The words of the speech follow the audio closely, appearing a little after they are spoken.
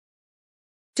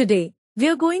Today, we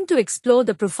are going to explore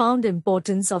the profound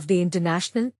importance of the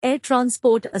International Air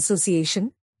Transport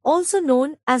Association, also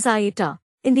known as IATA,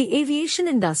 in the aviation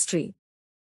industry.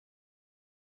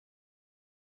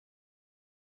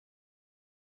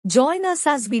 Join us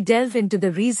as we delve into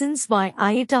the reasons why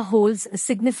IATA holds a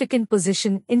significant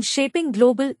position in shaping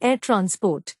global air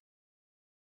transport.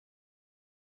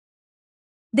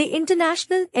 The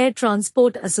International Air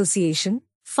Transport Association,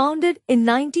 founded in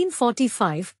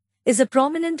 1945, is a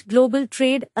prominent global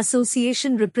trade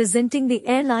association representing the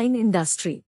airline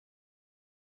industry.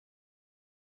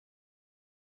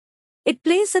 It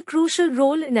plays a crucial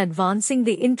role in advancing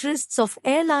the interests of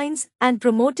airlines and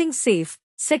promoting safe,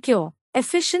 secure,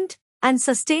 efficient, and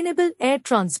sustainable air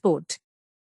transport.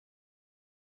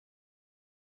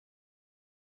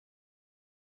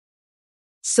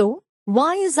 So,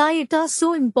 why is IATA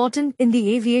so important in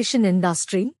the aviation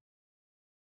industry?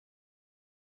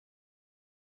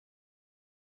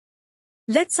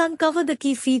 Let's uncover the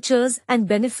key features and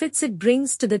benefits it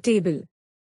brings to the table.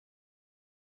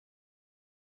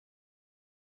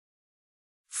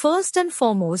 First and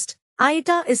foremost,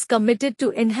 IATA is committed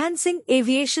to enhancing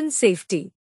aviation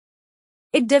safety.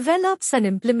 It develops and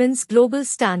implements global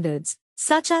standards,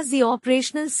 such as the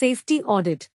Operational Safety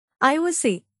Audit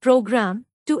 (IOSA) program,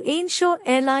 to ensure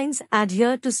airlines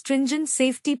adhere to stringent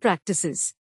safety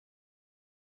practices.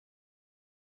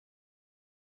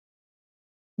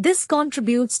 This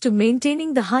contributes to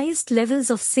maintaining the highest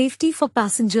levels of safety for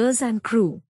passengers and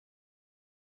crew.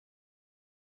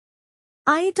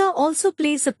 IATA also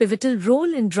plays a pivotal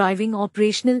role in driving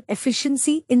operational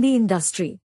efficiency in the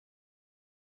industry.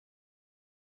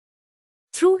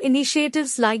 Through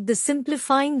initiatives like the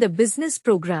Simplifying the Business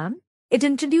program, it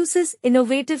introduces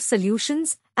innovative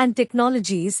solutions and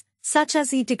technologies such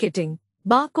as e-ticketing,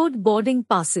 barcode boarding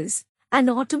passes,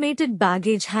 and automated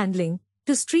baggage handling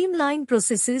to streamline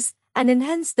processes and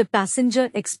enhance the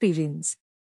passenger experience.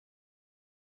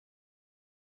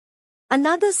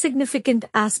 Another significant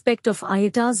aspect of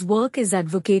IATA's work is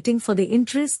advocating for the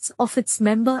interests of its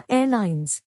member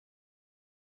airlines.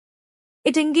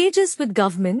 It engages with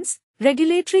governments,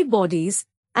 regulatory bodies,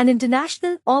 and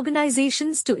international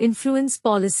organizations to influence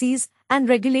policies and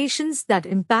regulations that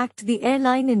impact the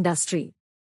airline industry.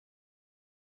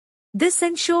 This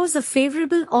ensures a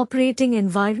favorable operating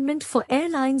environment for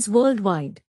airlines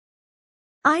worldwide.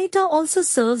 IATA also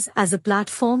serves as a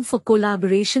platform for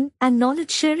collaboration and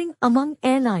knowledge sharing among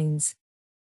airlines.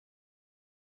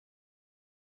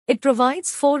 It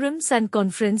provides forums and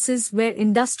conferences where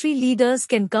industry leaders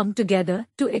can come together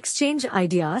to exchange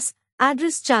ideas,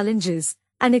 address challenges,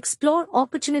 and explore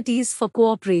opportunities for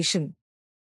cooperation.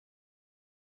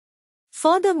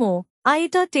 Furthermore,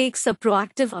 IATA takes a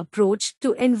proactive approach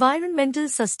to environmental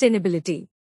sustainability.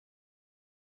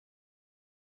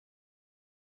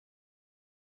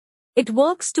 It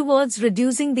works towards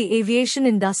reducing the aviation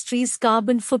industry's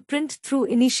carbon footprint through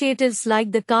initiatives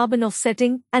like the Carbon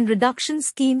Offsetting and Reduction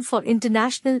Scheme for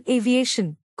International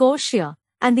Aviation, (CORSIA),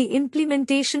 and the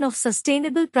implementation of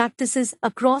sustainable practices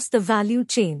across the value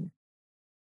chain.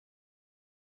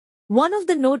 One of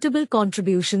the notable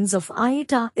contributions of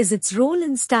IATA is its role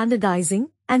in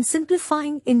standardizing and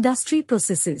simplifying industry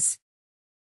processes.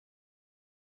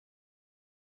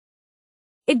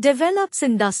 It develops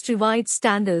industry-wide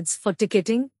standards for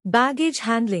ticketing, baggage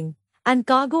handling, and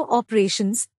cargo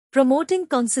operations, promoting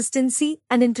consistency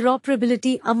and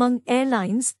interoperability among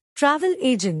airlines, travel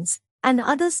agents, and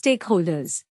other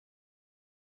stakeholders.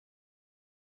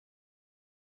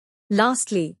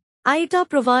 Lastly, IATA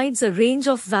provides a range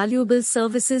of valuable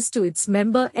services to its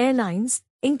member airlines,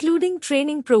 including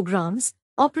training programs,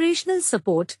 operational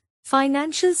support,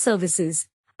 financial services,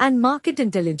 and market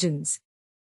intelligence.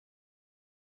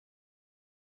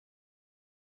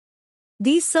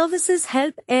 These services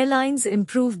help airlines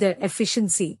improve their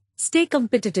efficiency, stay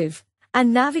competitive,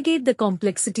 and navigate the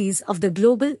complexities of the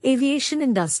global aviation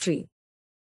industry.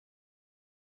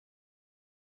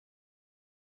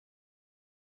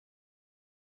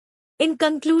 In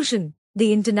conclusion,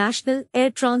 the International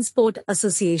Air Transport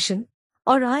Association,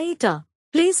 or IATA,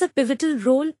 plays a pivotal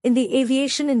role in the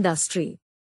aviation industry.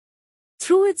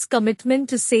 Through its commitment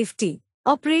to safety,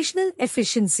 operational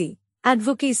efficiency,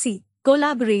 advocacy,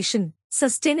 collaboration,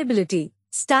 sustainability,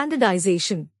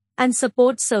 standardization, and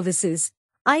support services,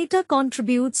 IATA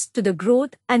contributes to the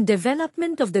growth and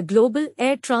development of the global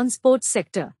air transport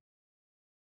sector.